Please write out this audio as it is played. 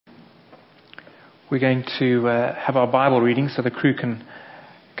We're going to have our Bible reading, so the crew can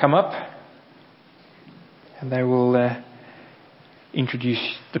come up and they will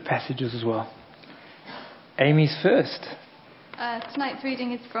introduce the passages as well. Amy's first. Tonight's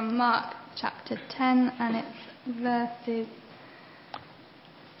reading is from Mark chapter 10 and it's verses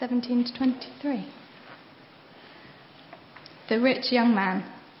 17 to 23. The rich young man.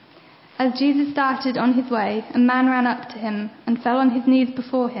 As Jesus started on his way, a man ran up to him and fell on his knees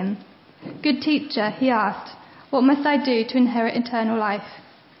before him. "Good teacher," he asked, "what must I do to inherit eternal life?"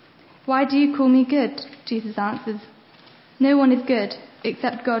 "Why do you call me good?" Jesus answered. "No one is good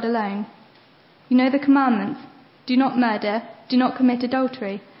except God alone. You know the commandments. Do not murder, do not commit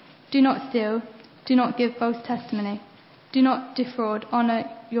adultery, do not steal, do not give false testimony, do not defraud, honour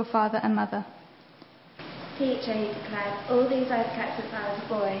your father and mother." "Teacher," he declared, "all these I've kept since I was a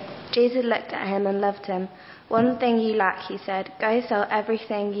boy." Jesus looked at him and loved him. "One thing you lack," he said. "Go sell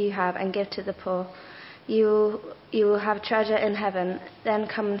everything you have and give to the poor. You will have treasure in heaven. Then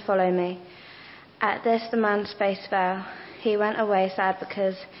come and follow me." At this the man's face fell. He went away sad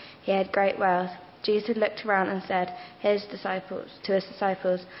because he had great wealth. Jesus looked around and said to his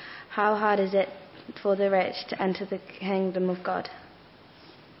disciples, "How hard is it for the rich to enter the kingdom of God?"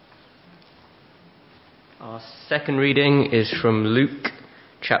 Our second reading is from Luke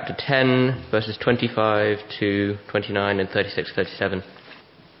chapter 10, verses 25 to 29 and 36-37.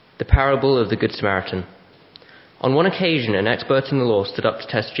 The parable of the Good Samaritan. On one occasion, an expert in the law stood up to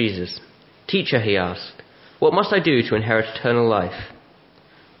test Jesus. "Teacher," he asked, "what must I do to inherit eternal life?"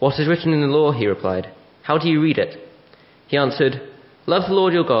 "What is written in the law?" he replied. "How do you read it?" He answered, "Love the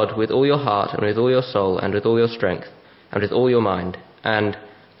Lord your God with all your heart and with all your soul and with all your strength and with all your mind, and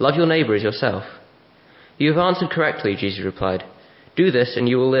love your neighbour as yourself." "You have answered correctly," Jesus replied. "Do this and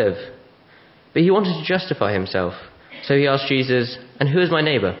you will live." But he wanted to justify himself, so he asked Jesus, "And who is my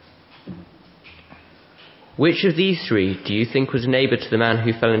neighbour?" "Which of these three do you think was neighbour to the man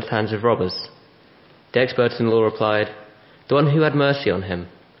who fell into the hands of robbers?" The expert in the law replied, "The one who had mercy on him."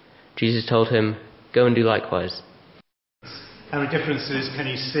 Jesus told him, "Go and do likewise." How many differences can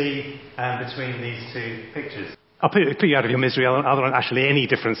you see between these two pictures? I'll put you out of your misery. There aren't actually any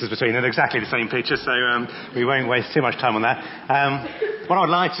differences between them. They're exactly the same picture, so we won't waste too much time on that. What I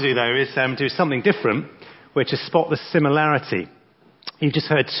would like to do, though, is do something different, which is spot the similarity. You've just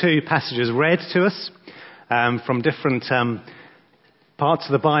heard two passages read to us from different parts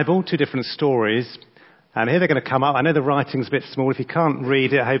of the Bible, two different stories. And here they're going to come up. I know the writing's a bit small. If you can't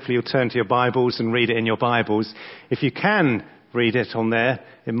read it, hopefully you'll turn to your Bibles and read it in your Bibles. If you can read it on there,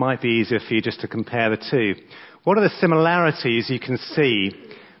 it might be easier for you just to compare the two. What are the similarities you can see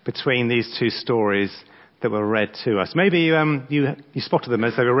between these two stories that were read to us? Maybe you spotted them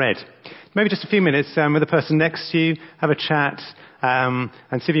as they were read. Maybe just a few minutes with the person next to you, have a chat, and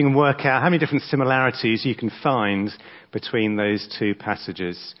see if you can work out how many different similarities you can find between those two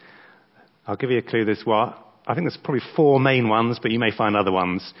passages. I'll give you a clue. I think there's probably four main ones, but you may find other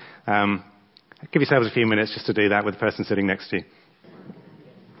ones. Give yourselves a few minutes just to do that with the person sitting next to you.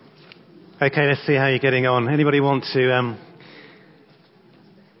 Okay, let's see how you're getting on. Anybody want to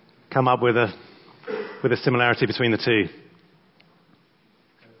come up with a similarity between the two?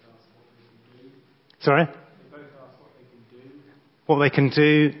 Sorry? What they can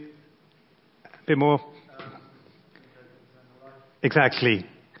do. A bit more. Exactly.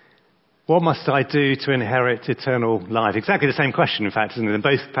 What must I do to inherit eternal life? Exactly the same question, in fact, isn't it? In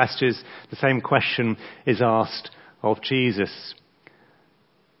both passages, the same question is asked of Jesus.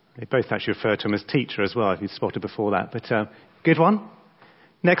 They both actually refer to him as teacher as well, if you spotted before that. But good one.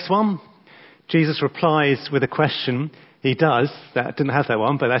 Next one. Jesus replies with a question. He does. That didn't have that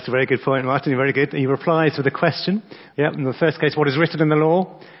one, but that's a very good point, Martin. Very good. He replies with a question. Yeah. In the first case, what is written in the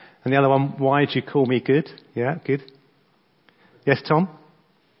law? And the other one, why do you call me good? Yeah, good. Yes, Tom?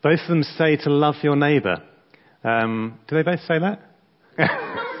 Both of them say to love your neighbour. Do they both say that?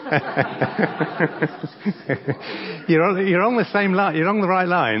 You're on the same line. You're on the right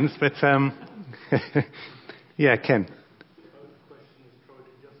lines, but yeah, Ken.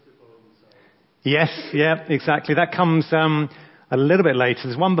 Yes, yeah, exactly. That comes a little bit later.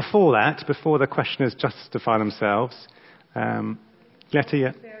 There's one before that, before the questioners justify themselves. Letter,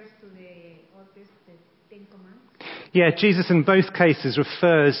 yeah. Yeah, Jesus in both cases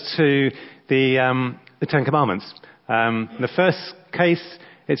refers to the Ten Commandments. In the first case,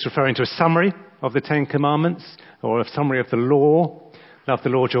 it's referring to a summary of the Ten Commandments, or a summary of the law. Love the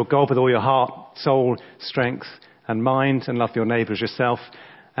Lord your God with all your heart, soul, strength, and mind, and love your neighbour as yourself.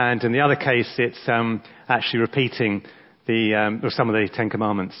 And in the other case, it's actually repeating some of the Ten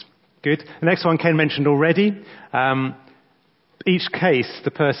Commandments. Good. The next one Ken mentioned already. each case,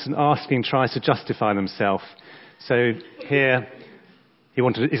 the person asking tries to justify themselves. So here,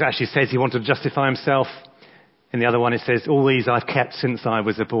 it actually says he wanted to justify himself. In the other one, it says, all these I've kept since I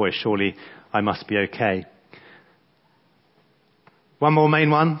was a boy. Surely I must be okay. One more main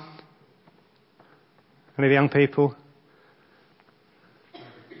one. Any of the young people?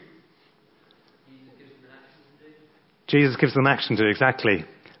 Jesus gives them action to do, exactly.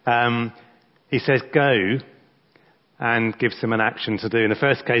 He says, go, and gives them an action to do. In the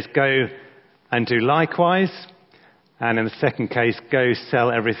first case, go and do likewise. And in the second case, go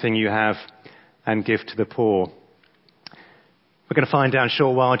sell everything you have and give to the poor. We're going to find out in a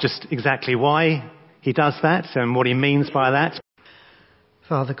short while just exactly why he does that and what he means by that.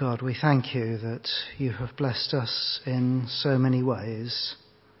 Father God, we thank you that you have blessed us in so many ways.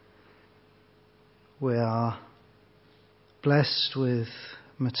 We are blessed with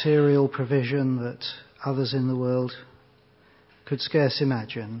material provision that others in the world could scarce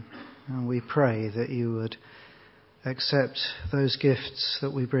imagine. And we pray that you would accept those gifts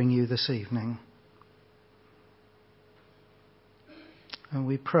that we bring you this evening. And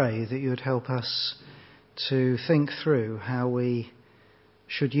we pray that you would help us to think through how we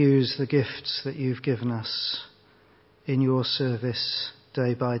should use the gifts that you've given us in your service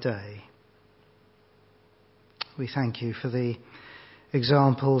day by day. We thank you for the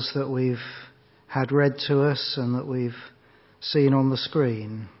examples that we've had read to us and that we've seen on the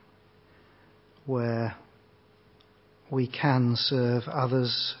screen, where we can serve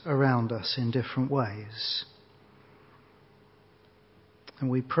others around us in different ways. And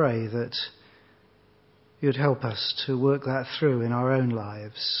we pray that you'd help us to work that through in our own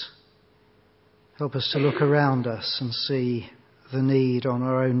lives. Help us to look around us and see the need on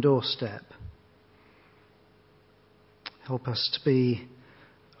our own doorstep. Help us to be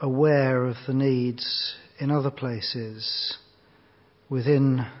aware of the needs in other places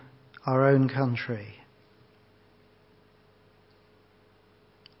within our own country.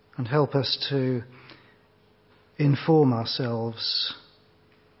 And help us to inform ourselves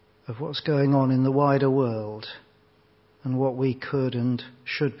of what's going on in the wider world and what we could and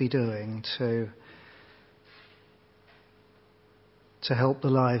should be doing to help the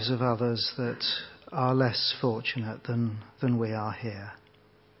lives of others that are less fortunate than we are here.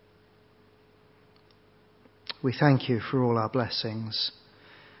 We thank you for all our blessings.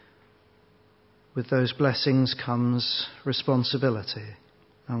 With those blessings comes responsibility,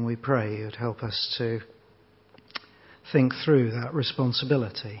 and we pray you'd help us to think through that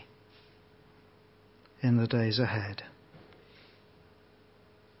responsibility in the days ahead.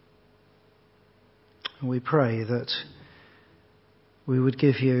 And we pray that we would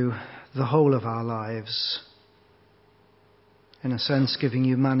give you the whole of our lives. In a sense,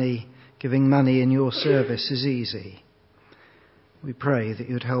 giving money in your service is easy. We pray that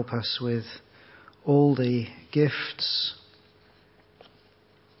you'd help us with all the gifts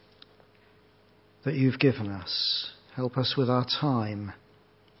that you've given us. Help us with our time.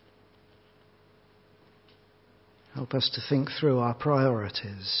 Help us to think through our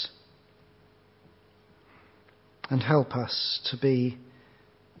priorities. And help us to be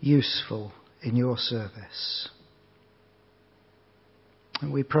useful in your service.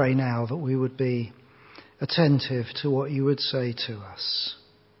 And we pray now that we would be attentive to what you would say to us.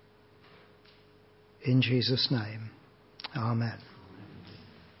 In Jesus' name, amen.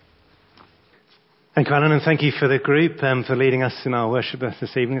 Thank you, Alan, and thank you for the group for leading us in our worship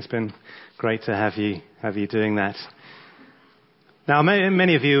this evening. It's been great to have you doing that. Now,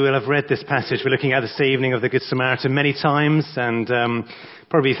 many of you will have read this passage we're looking at this evening of the Good Samaritan many times, and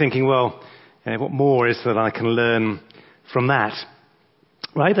probably thinking, well, what more is that I can learn from that?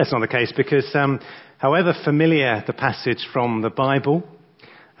 Right, that's not the case, because however familiar the passage from the Bible,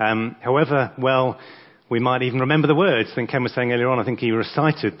 however well we might even remember the words. I think Ken was saying earlier on, I think he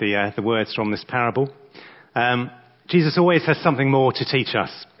recited the words from this parable. Jesus always has something more to teach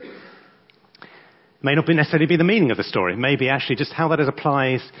us. It may not necessarily be the meaning of the story. It may be actually just how that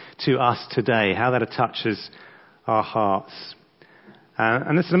applies to us today, how that touches our hearts.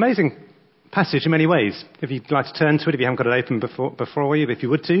 And it's an amazing passage in many ways. If you'd like to turn to it, if you haven't got it open before you, if you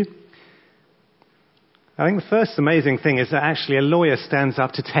would to. I think the first amazing thing is that actually a lawyer stands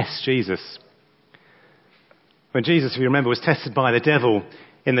up to test Jesus. When Jesus, if you remember, was tested by the devil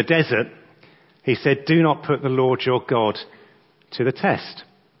in the desert, he said, "Do not put the Lord your God to the test."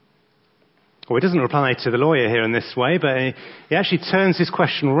 Well, he doesn't reply to the lawyer here in this way, but he actually turns his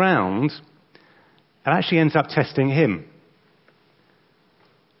question round and actually ends up testing him.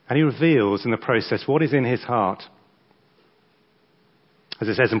 And he reveals in the process what is in his heart. As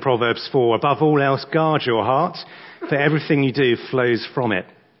it says in Proverbs 4, above all else, guard your heart, for everything you do flows from it.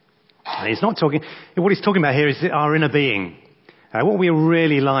 And what he's talking about here is our inner being. What we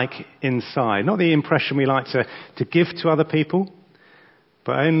really like inside. Not the impression we like to give to other people,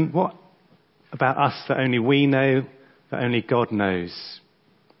 but what about us that only we know, that only God knows.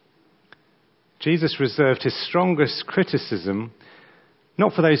 Jesus reserved his strongest criticism,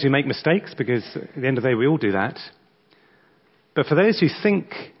 not for those who make mistakes, because at the end of the day we all do that, but for those who think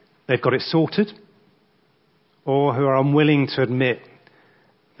they've got it sorted, or who are unwilling to admit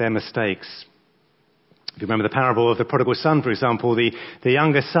their mistakes. If you remember the parable of the prodigal son, for example, the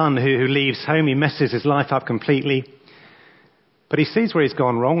younger son who leaves home, he messes his life up completely. But he sees where he's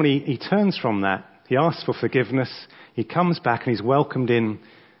gone wrong and he turns from that. He asks for forgiveness. He comes back and he's welcomed in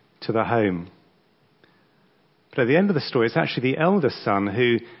to the home. But at the end of the story, it's actually the elder son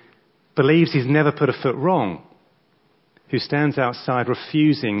who believes he's never put a foot wrong, who stands outside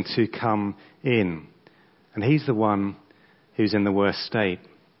refusing to come in. And he's the one who's in the worst state.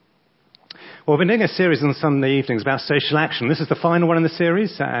 Well, we've been doing a series on Sunday evenings about social action. This is the final one in the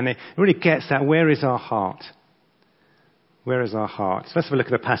series, and it really gets at where is our heart? Where is our heart? So let's have a look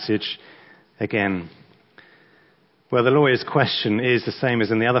at the passage again. Well, the lawyer's question is the same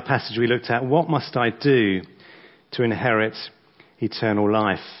as in the other passage we looked at. What must I do to inherit eternal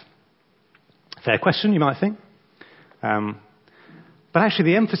life? Fair question, you might think. But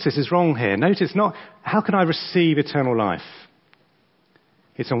actually the emphasis is wrong here. Notice not, how can I receive eternal life?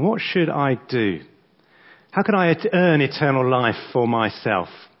 It's on what should I do? How can I earn eternal life for myself?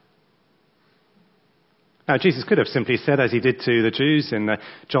 Now, Jesus could have simply said, as he did to the Jews in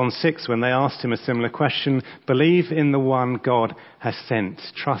John 6 when they asked him a similar question, believe in the one God has sent,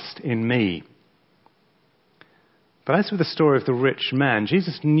 trust in me. But as with the story of the rich man,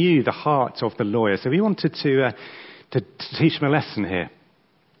 Jesus knew the heart of the lawyer, so he wanted to teach him a lesson here.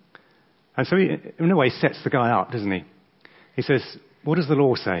 And so he, in a way, sets the guy up, doesn't he? He says, what does the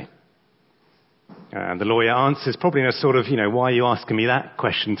law say? And the lawyer answers, probably in a sort of, why are you asking me that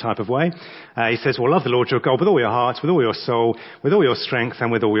question type of way. He says, well, love the Lord your God with all your heart, with all your soul, with all your strength,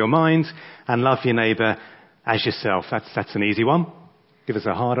 and with all your mind, and love your neighbour as yourself. That's an easy one. Give us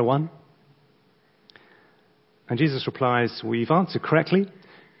a harder one. And Jesus replies, well, you've answered correctly.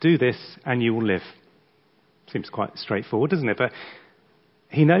 Do this and you will live. Seems quite straightforward, doesn't it? But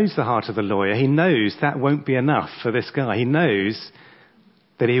he knows the heart of the lawyer. He knows that won't be enough for this guy. He knows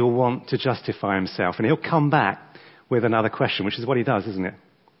that he will want to justify himself. And he'll come back with another question, which is what he does, isn't it?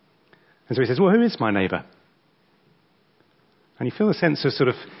 And so he says, well, who is my neighbour? And you feel a sense of sort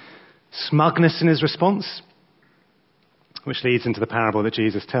of smugness in his response, which leads into the parable that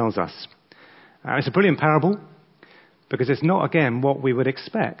Jesus tells us. It's a brilliant parable because it's not, again, what we would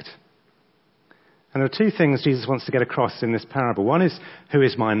expect. And there are two things Jesus wants to get across in this parable. One is, who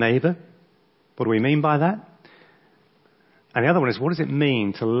is my neighbour? What do we mean by that? And the other one is, what does it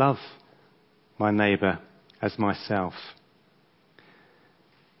mean to love my neighbour as myself?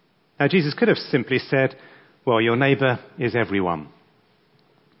 Now, Jesus could have simply said, well, your neighbour is everyone.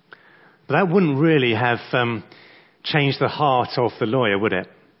 But that wouldn't really have changed the heart of the lawyer, would it?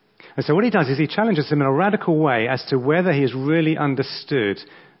 And so what he does is he challenges him in a radical way as to whether he has really understood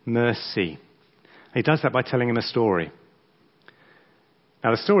mercy. He does that by telling him a story.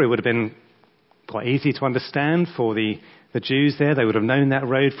 Now, the story would have been quite easy to understand for the Jews there. They would have known that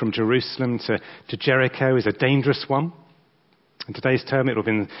road from Jerusalem to Jericho is a dangerous one. In today's term, it would have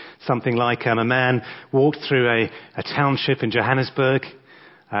been something like a man walked through a township in Johannesburg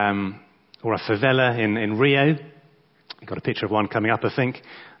or a favela in Rio. You've got a picture of one coming up, I think.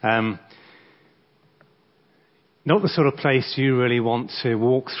 Not the sort of place you really want to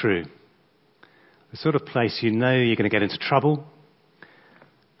walk through. The sort of place you know you're going to get into trouble.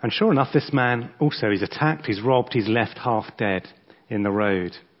 And sure enough, this man also is attacked, he's robbed, he's left half dead in the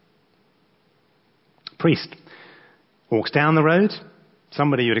road. Priest walks down the road,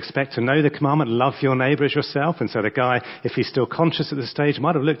 somebody you'd expect to know the commandment, love your neighbour as yourself. And so the guy, if he's still conscious at this stage,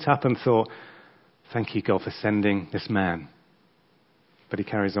 might have looked up and thought, thank you, God, for sending this man. But he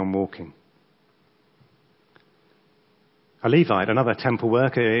carries on walking. A Levite, another temple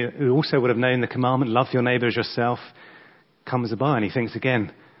worker who also would have known the commandment, love your neighbour as yourself, comes by and he thinks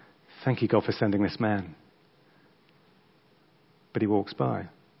again, thank you, God, for sending this man. But he walks by.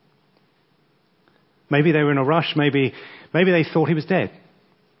 Maybe they were in a rush. Maybe they thought he was dead.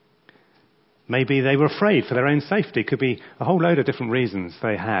 Maybe they were afraid for their own safety. Could be a whole load of different reasons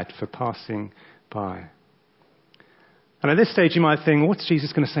they had for passing by. And at this stage you might think, what's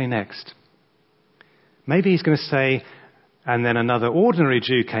Jesus going to say next? Maybe he's going to say, and then another ordinary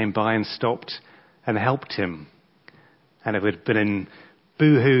Jew came by and stopped and helped him. And it would have been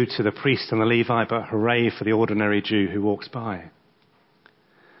boo-hoo to the priest and the Levite, but hooray for the ordinary Jew who walks by.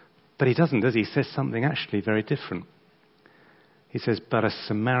 But he doesn't, does he? He says something actually very different. He says, but a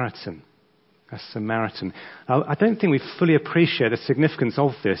Samaritan. A Samaritan. Now, I don't think we fully appreciate the significance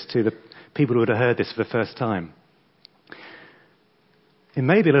of this to the people who would have heard this for the first time. It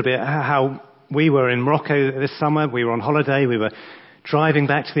may be a little bit how we were in Morocco this summer. We were on holiday. We were driving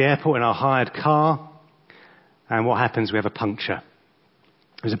back to the airport in our hired car. And what happens? We have a puncture.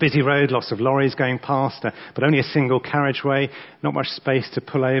 It was a busy road, lots of lorries going past, but only a single carriageway, not much space to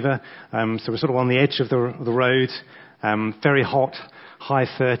pull over. So we're sort of on the edge of the road, very hot, high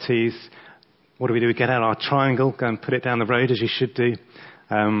 30s. What do? We get out our triangle, go and put it down the road as you should do.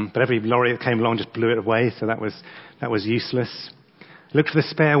 But every lorry that came along just blew it away, so that was useless. Looked for the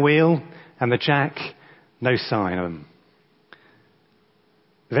spare wheel and the jack, no sign of them.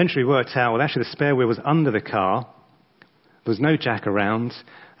 Eventually worked out, well, actually the spare wheel was under the car. There was no jack around,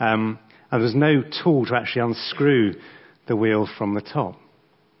 and there was no tool to actually unscrew the wheel from the top.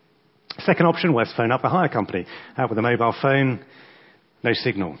 Second option was phone up a hire company. Out with a mobile phone, no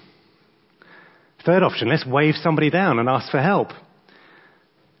signal. Third option, let's wave somebody down and ask for help.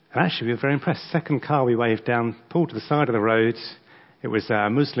 And actually we were very impressed. Second car we waved down, pulled to the side of the road. It was a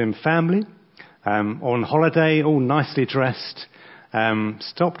Muslim family on holiday, all nicely dressed,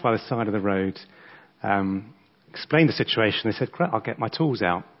 stopped by the side of the road. Explained the situation. They said, great, I'll get my tools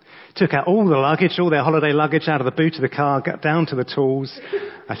out. Took out all the luggage, all their holiday luggage out of the boot of the car, got down to the tools.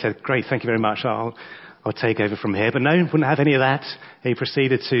 I said, great, thank you very much. I'll take over from here. But no, wouldn't have any of that. He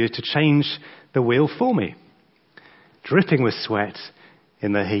proceeded to change the wheel for me, dripping with sweat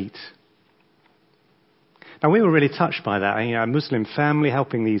in the heat. Now, we were really touched by that. A Muslim family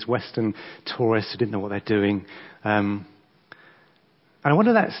helping these Western tourists who didn't know what they're doing. And I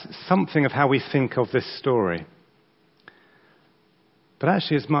wonder that's something of how we think of this story. But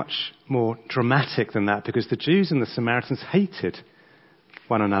actually it's much more dramatic than that, because the Jews and the Samaritans hated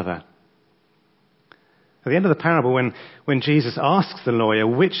one another. At the end of the parable, when Jesus asks the lawyer,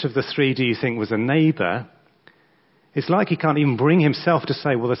 which of the three do you think was a neighbour, it's like he can't even bring himself to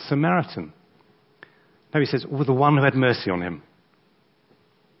say, well, the Samaritan. No, he says, well, the one who had mercy on him.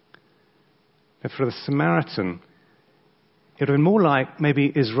 And for the Samaritan, it would have been more like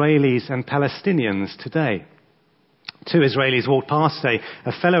maybe Israelis and Palestinians today. Two Israelis walked past a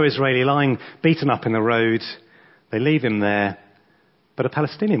fellow Israeli lying beaten up in the road. They leave him there, but a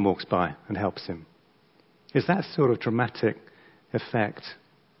Palestinian walks by and helps him. Is that sort of dramatic effect?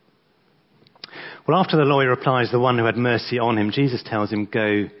 Well, after the lawyer replies, the one who had mercy on him, Jesus tells him,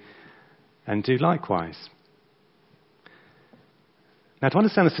 go and do likewise. Now, to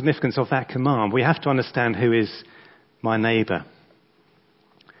understand the significance of that command, we have to understand who is my neighbour.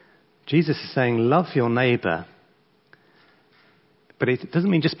 Jesus is saying, love your neighbour. But it doesn't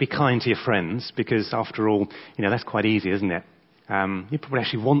mean just be kind to your friends, because after all, that's quite easy, isn't it? You probably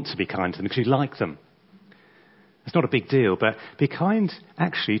actually want to be kind to them because you like them. It's not a big deal, but be kind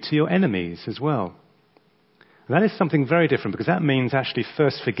actually to your enemies as well. And that is something very different, because that means actually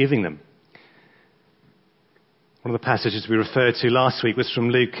first forgiving them. One of the passages we referred to last week was from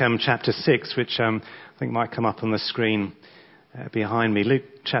Luke chapter 6, which I think might come up on the screen behind me. Luke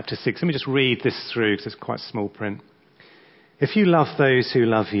chapter 6. Let me just read this through because it's quite small print. If you love those who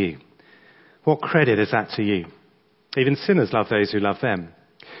love you, what credit is that to you? Even sinners love those who love them.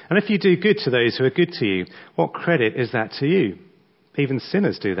 And if you do good to those who are good to you, what credit is that to you? Even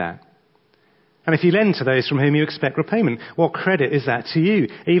sinners do that. And if you lend to those from whom you expect repayment, what credit is that to you?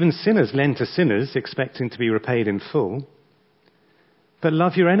 Even sinners lend to sinners, expecting to be repaid in full. But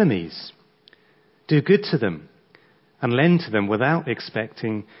love your enemies. Do good to them and lend to them without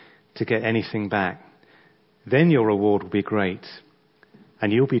expecting to get anything back. Then your reward will be great,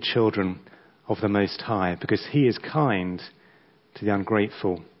 and you'll be children of the Most High, because he is kind to the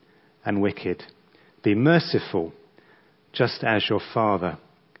ungrateful and wicked. Be merciful, just as your Father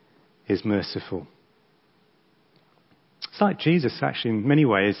is merciful. It's like Jesus, actually, in many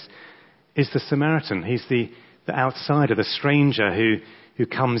ways, is the Samaritan. He's the outsider, the stranger who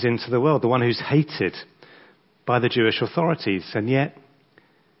comes into the world, the one who's hated by the Jewish authorities, and yet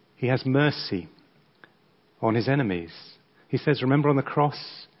he has mercy on his enemies. He says, remember on the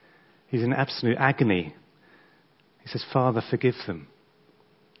cross, he's in absolute agony. He says, Father, forgive them,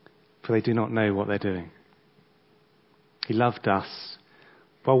 for they do not know what they're doing. He loved us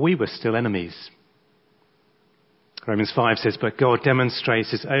while we were still enemies. Romans 5 says, but God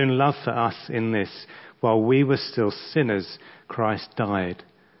demonstrates his own love for us in this: while we were still sinners, Christ died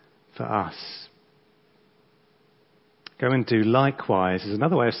for us. Go and do likewise is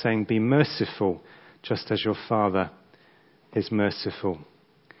another way of saying be merciful, just as your Father is merciful.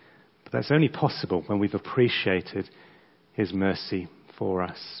 But that's only possible when we've appreciated his mercy for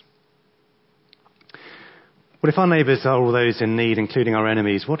us. Well, if our neighbours are all those in need, including our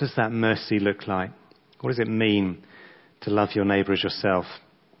enemies, what does that mercy look like? What does it mean to love your neighbour as yourself?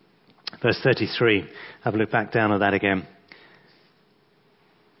 Verse 33, have a look back down at that again.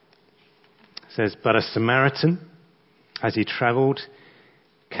 It says, "But a Samaritan, as he travelled,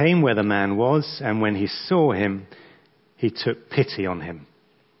 came where the man was, and when he saw him, he took pity on him."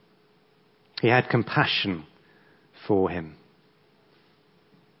 He had compassion for him.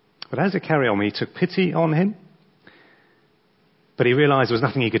 But as it carried on, he took pity on him, but he realised there was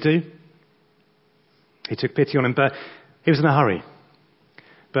nothing he could do. He took pity on him, but he was in a hurry.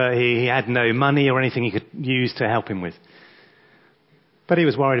 But he had no money or anything he could use to help him with. But he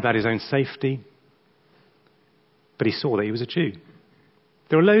was worried about his own safety. But he saw that he was a Jew.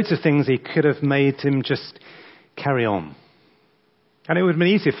 There were loads of things he could have made him just carry on. And it would have been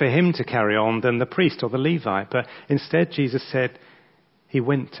easier for him to carry on than the priest or the Levite. But instead, Jesus said he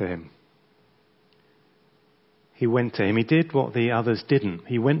went to him. He went to him. He did what the others didn't.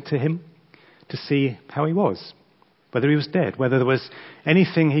 He went to him to see how he was, whether he was dead, whether there was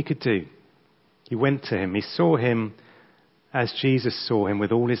anything he could do. He went to him. He saw him as Jesus saw him,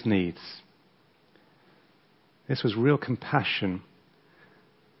 with all his needs. This was real compassion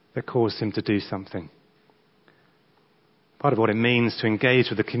that caused him to do something. Part of what it means to engage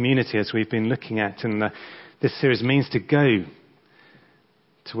with the community, as we've been looking at in this series, means to go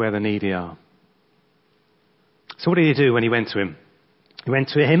to where the needy are. So what did he do when he went to him? He went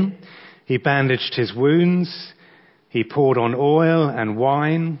to him, he bandaged his wounds, he poured on oil and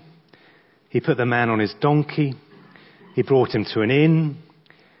wine, he put the man on his donkey, he brought him to an inn,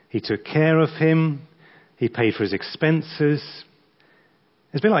 he took care of him, he paid for his expenses.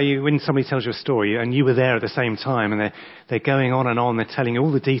 It's a bit like when somebody tells you a story and you were there at the same time, and they're going on, they're telling you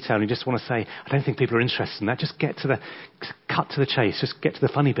all the detail, and you just want to say, I don't think people are interested in that. Just cut to the chase, just get to the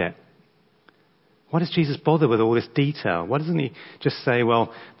funny bit. Why does Jesus bother with all this detail? Why doesn't he just say,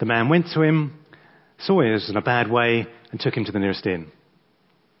 well, the man went to him, saw he was in a bad way, and took him to the nearest inn?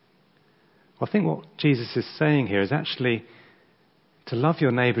 Well, I think what Jesus is saying here is actually to love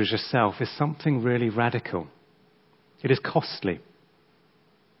your neighbour as yourself is something really radical. It is costly.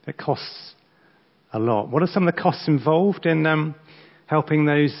 It costs a lot. What are some of the costs involved in helping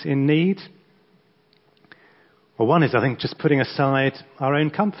those in need? Well, one is, I think, just putting aside our own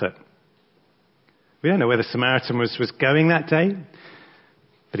comfort. We don't know where the Samaritan was going that day,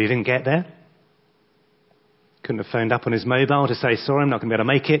 but he didn't get there. Couldn't have phoned up on his mobile to say, sorry, I'm not going to be able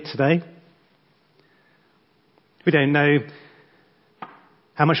to make it today. We don't know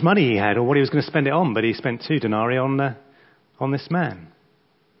how much money he had or what he was going to spend it on, but he spent 2 denarii on this man.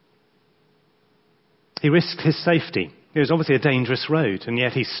 He risked his safety. It was obviously a dangerous road, and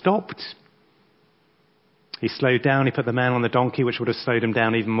yet he stopped. He slowed down. He put the man on the donkey, which would have slowed him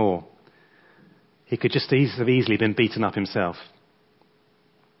down even more. He could just have easily been beaten up himself.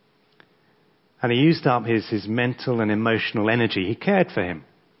 And he used up his mental and emotional energy. He cared for him.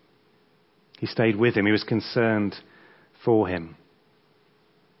 He stayed with him. He was concerned for him.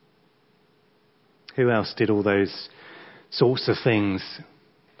 Who else did all those sorts of things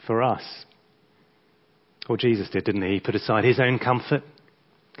for us? Well, Jesus did, didn't he? He put aside his own comfort,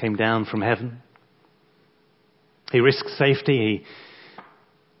 came down from heaven. He risked safety,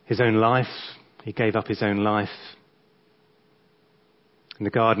 his own life. He gave up his own life. In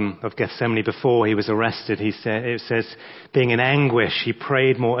the Garden of Gethsemane, before he was arrested, it says, being in anguish, he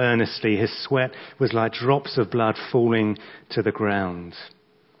prayed more earnestly. His sweat was like drops of blood falling to the ground.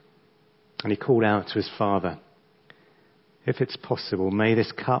 And he called out to his Father, if it's possible, may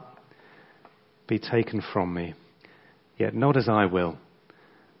this cup be taken from me, yet not as I will,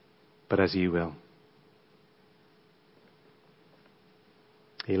 but as you will.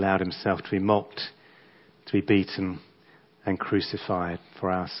 He allowed himself to be mocked, to be beaten and crucified for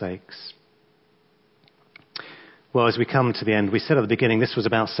our sakes. Well, as we come to the end, we said at the beginning this was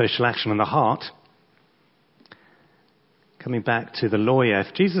about social action and the heart. Coming back to the lawyer,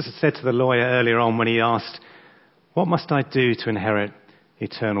 if Jesus had said to the lawyer earlier on when he asked, what must I do to inherit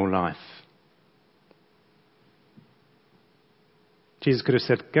eternal life? Jesus could have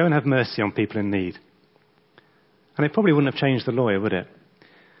said, go and have mercy on people in need. And it probably wouldn't have changed the lawyer, would it?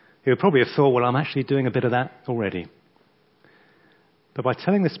 He would probably have thought, well, I'm actually doing a bit of that already. But by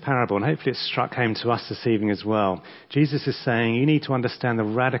telling this parable, and hopefully it's struck home to us this evening as well, Jesus is saying you need to understand the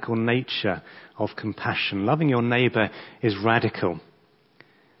radical nature of compassion. Loving your neighbour is radical.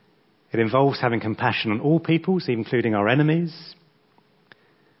 It involves having compassion on all peoples, including our enemies.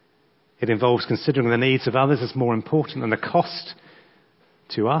 It involves considering the needs of others as more important than the cost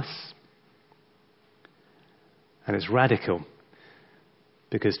to us. And it's radical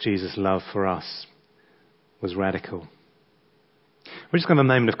because Jesus' love for us was radical. We're just going to have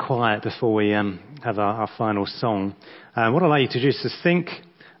a moment of quiet before we have our final song. What I'd like you to do is to think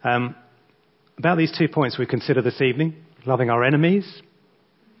about these 2 points we consider this evening. Loving our enemies.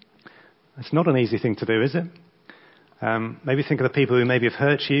 It's not an easy thing to do, is it? Maybe think of the people who maybe have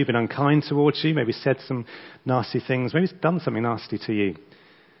hurt you, been unkind towards you, maybe said some nasty things, maybe done something nasty to you.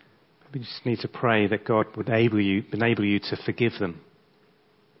 We just need to pray that God would enable you to forgive them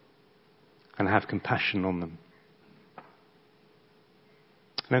and have compassion on them.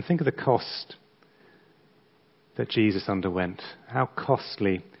 And then think of the cost that Jesus underwent. How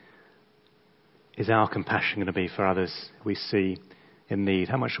costly is our compassion going to be for others we see in need?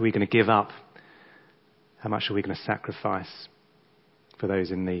 How much are we going to give up? How much are we going to sacrifice for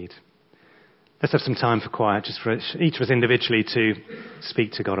those in need? Let's have some time for quiet, just for each of us individually to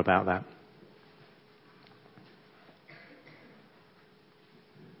speak to God about that.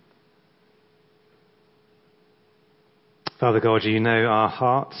 Father God, you know our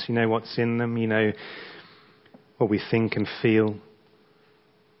hearts, you know what's in them, you know what we think and feel.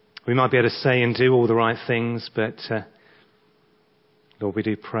 We might be able to say and do all the right things, but Lord, we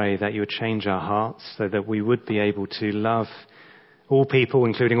do pray that you would change our hearts so that we would be able to love all people,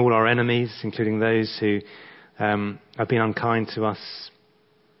 including all our enemies, including those who have been unkind to us,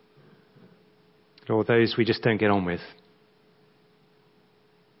 or those we just don't get on with.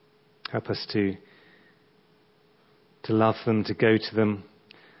 Help us to love them, to go to them.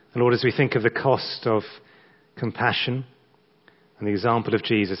 And Lord, as we think of the cost of compassion and the example of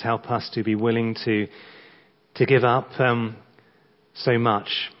Jesus, help us to be willing to give up so much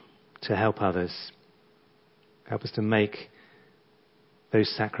to help others. Help us to make those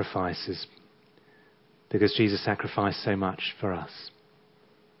sacrifices because Jesus sacrificed so much for us.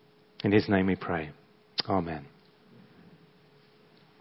 In his name we pray. Amen.